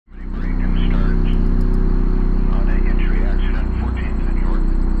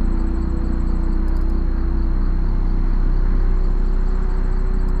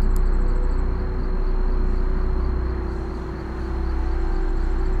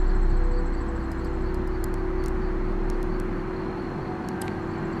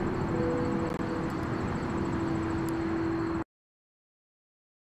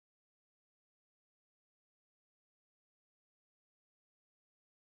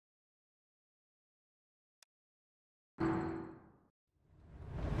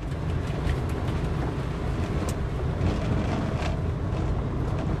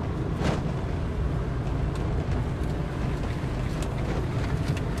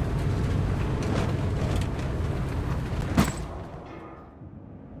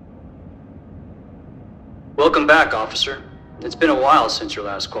Welcome back, officer. It's been a while since your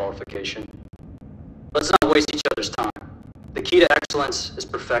last qualification. Let's not waste each other's time. The key to excellence is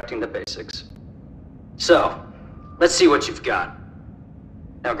perfecting the basics. So, let's see what you've got.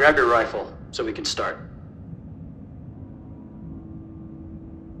 Now grab your rifle so we can start.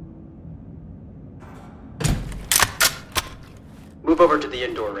 Move over to the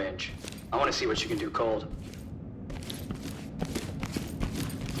indoor range. I want to see what you can do cold.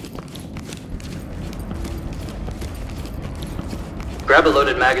 Grab a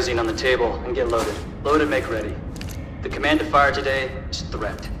loaded magazine on the table and get loaded. Load and make ready. The command to fire today is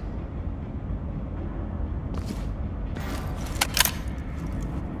threat.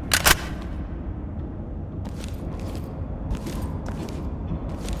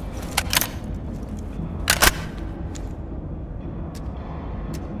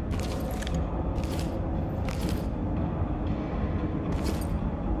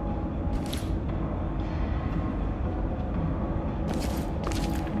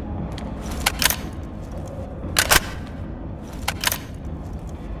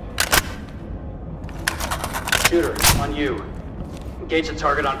 Shooter, on you. Engage the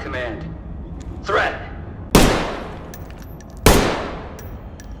target on command. Threat!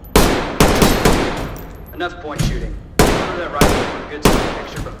 Enough point shooting. Remember that rifle for a good sight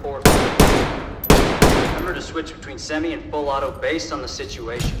picture before. Remember to switch between semi and full auto based on the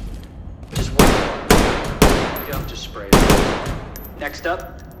situation. Just wait. Don't just spray it. Next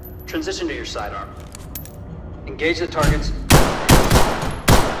up, transition to your sidearm. Engage the targets.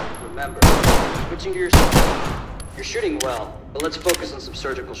 Remember, switching to your sidearm. You're shooting well, but let's focus on some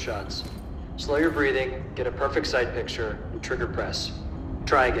surgical shots. Slow your breathing, get a perfect sight picture, and trigger press.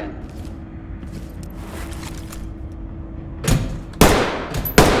 Try again.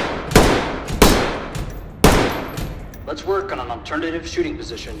 Let's work on an alternative shooting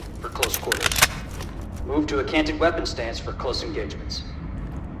position for close quarters. Move to a canted weapon stance for close engagements.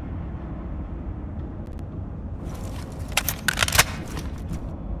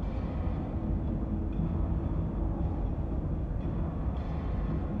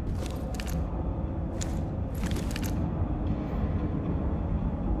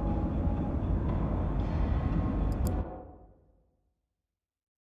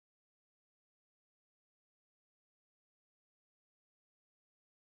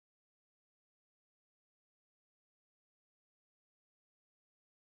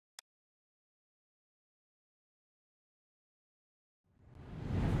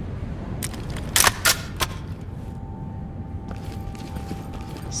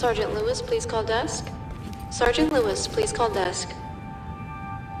 Sergeant Lewis, please call desk. Sergeant Lewis, please call desk.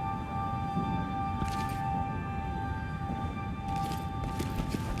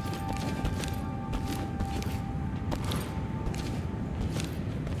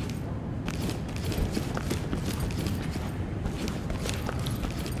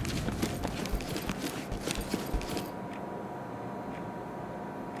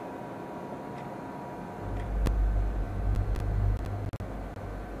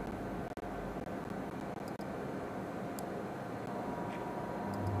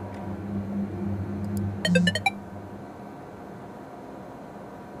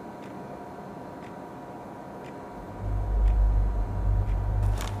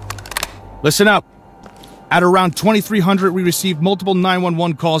 Listen up. At around 2300, we received multiple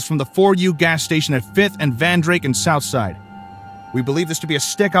 911 calls from the 4U gas station at 5th and Van Drake and Southside. We believe this to be a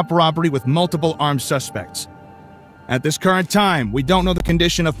stick-up robbery with multiple armed suspects. At this current time, we don't know the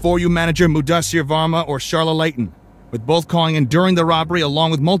condition of 4U manager Mudassir Varma or Charla Layton, with both calling in during the robbery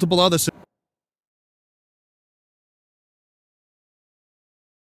along with multiple other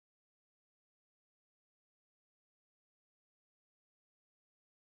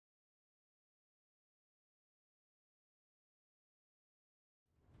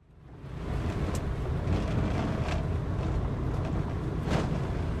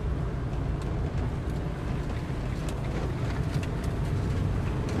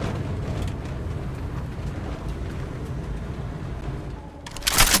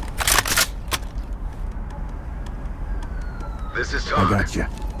This is Todd. I got you.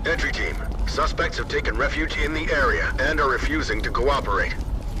 Entry team. Suspects have taken refuge in the area and are refusing to cooperate.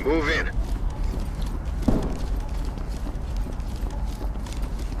 Move in.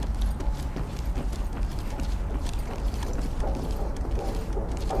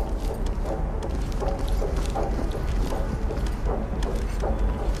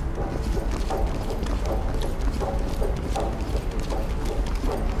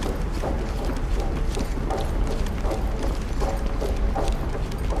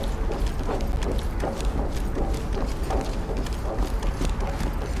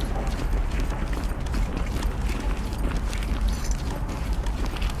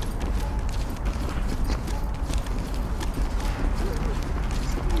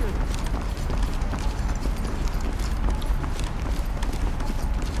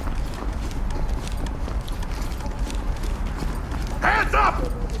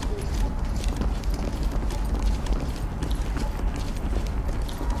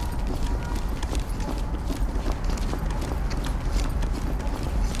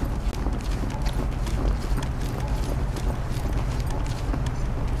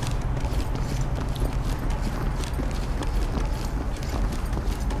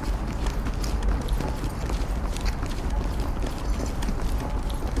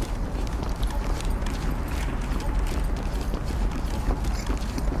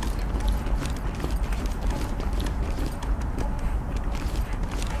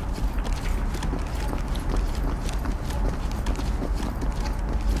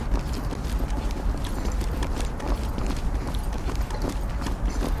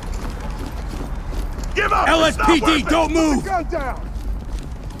 LSPD, don't move! Gun down!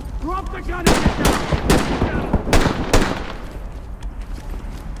 Drop the gun and get down!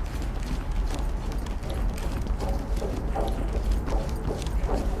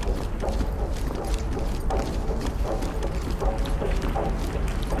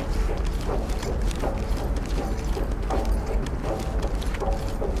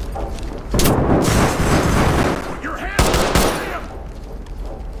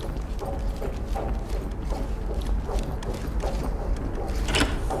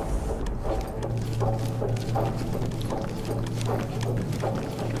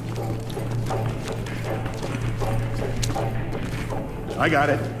 I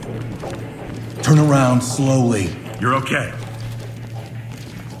got it. Turn around slowly. You're okay.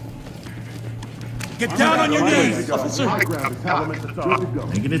 Get down on your knees! Officer!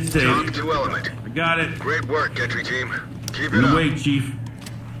 Making it safe. Talk to Element. I got it. Great work, entry team. Keep it In the up. way, Chief.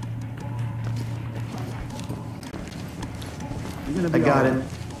 I got it.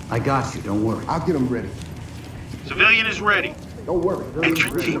 I got you, don't worry. I'll get him ready. Civilian is ready. Don't worry.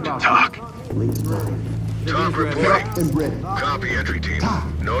 Entry team to talk. Talk reporting. And ready. Copy, entry team.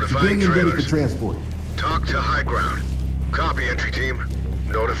 Talk. Notifying Civilian ready for trailers. transport. Talk to high ground. Copy, entry team.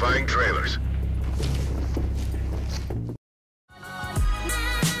 Notifying trailers.